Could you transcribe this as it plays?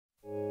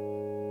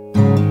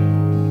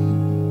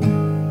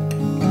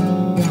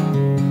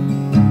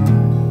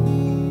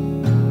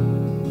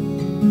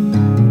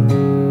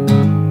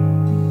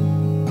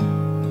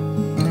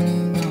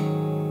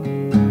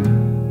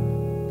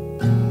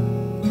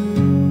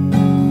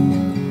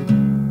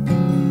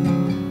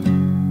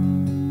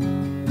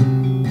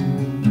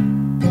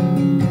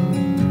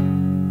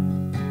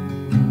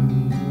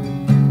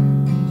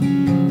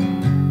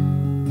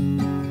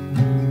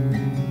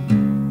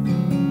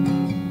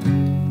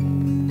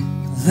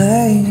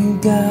lay you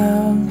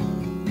down,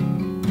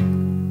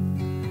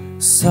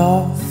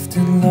 soft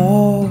and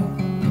low,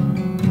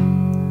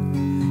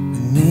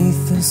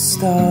 beneath the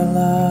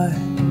starlight,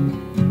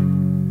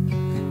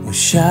 where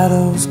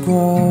shadows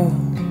grow.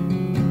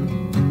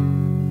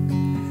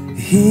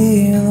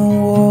 Hear the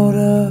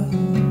water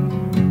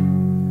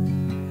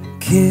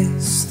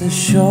kiss the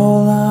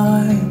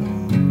shoreline.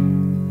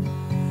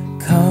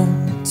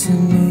 Come to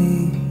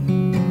me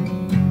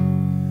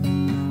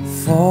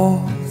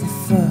for the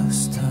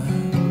first time.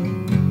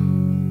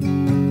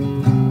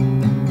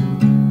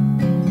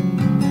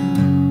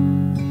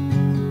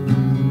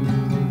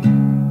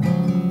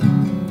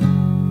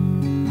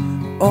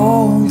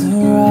 Old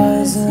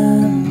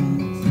horizons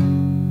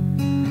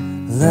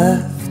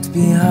left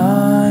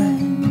behind,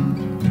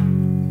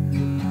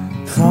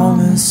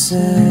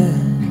 promises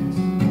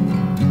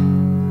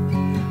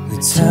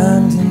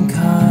returned in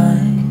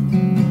kind.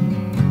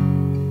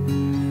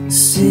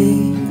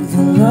 See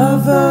the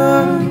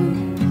lovers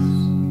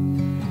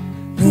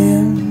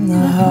in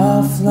the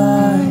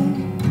half-light,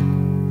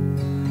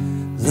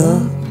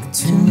 look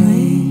to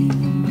me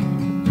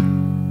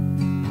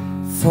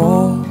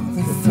for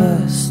the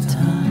first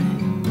time.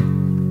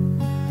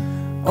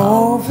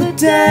 Over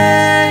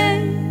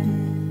days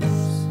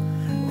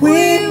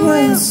we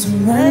will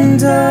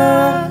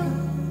surrender,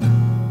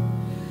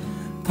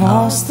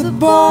 past the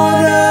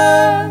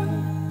borders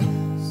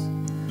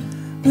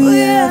we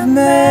have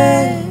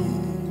made.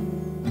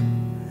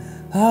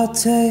 I'll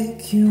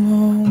take you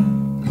home.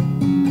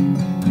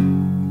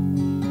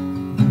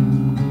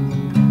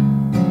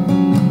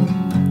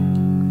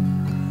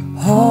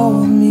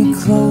 Hold me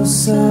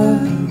closer,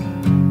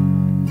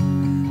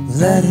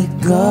 let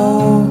it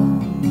go.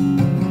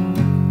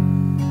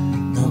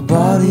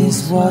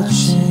 Nobody's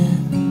watching,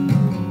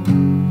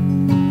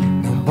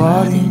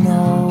 nobody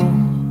knows.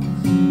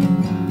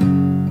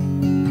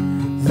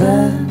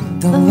 Let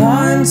the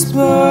lines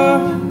blur,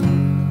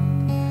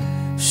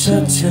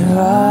 shut your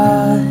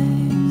eyes.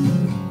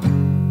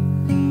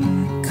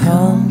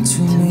 Come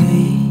to me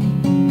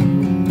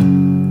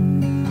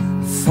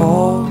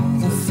for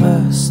the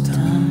first time.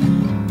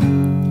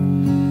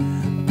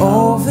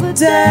 Over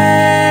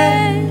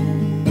days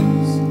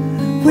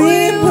we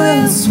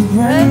will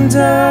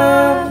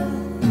surrender,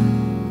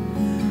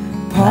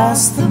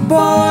 past the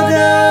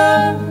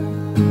borders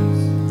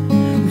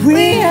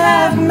we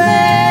have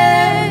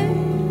made.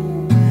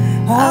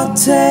 I'll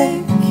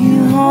take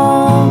you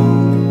home.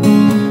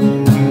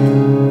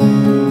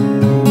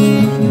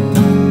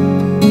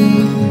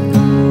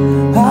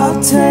 I'll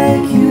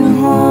take you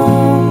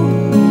home.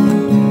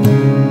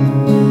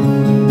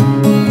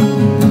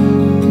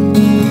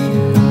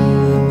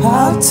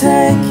 I'll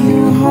take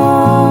you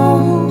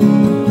home.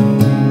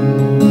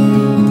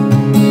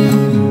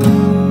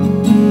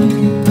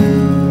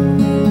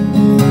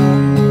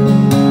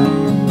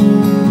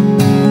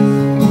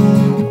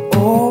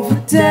 Over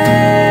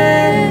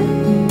days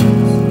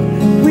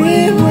we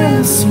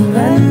will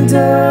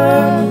surrender,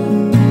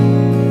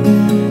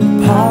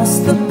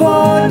 past the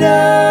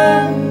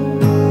border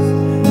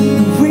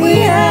we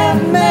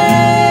have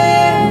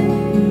made.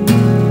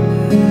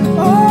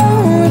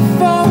 Oh,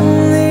 if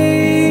only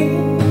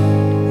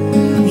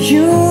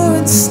you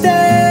would stay,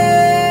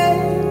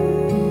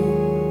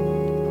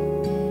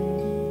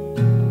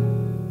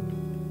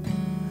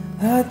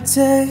 I'd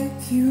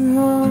take you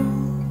home.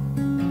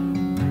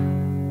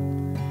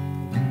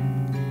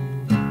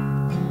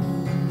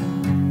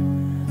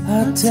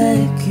 I'll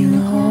take you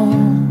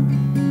home.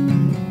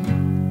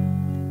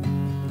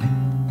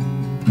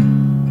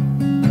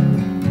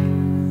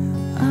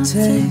 I'll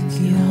take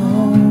you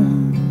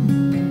home.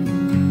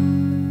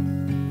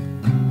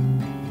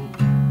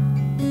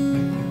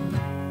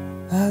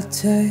 I'll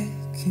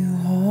take you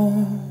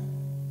home.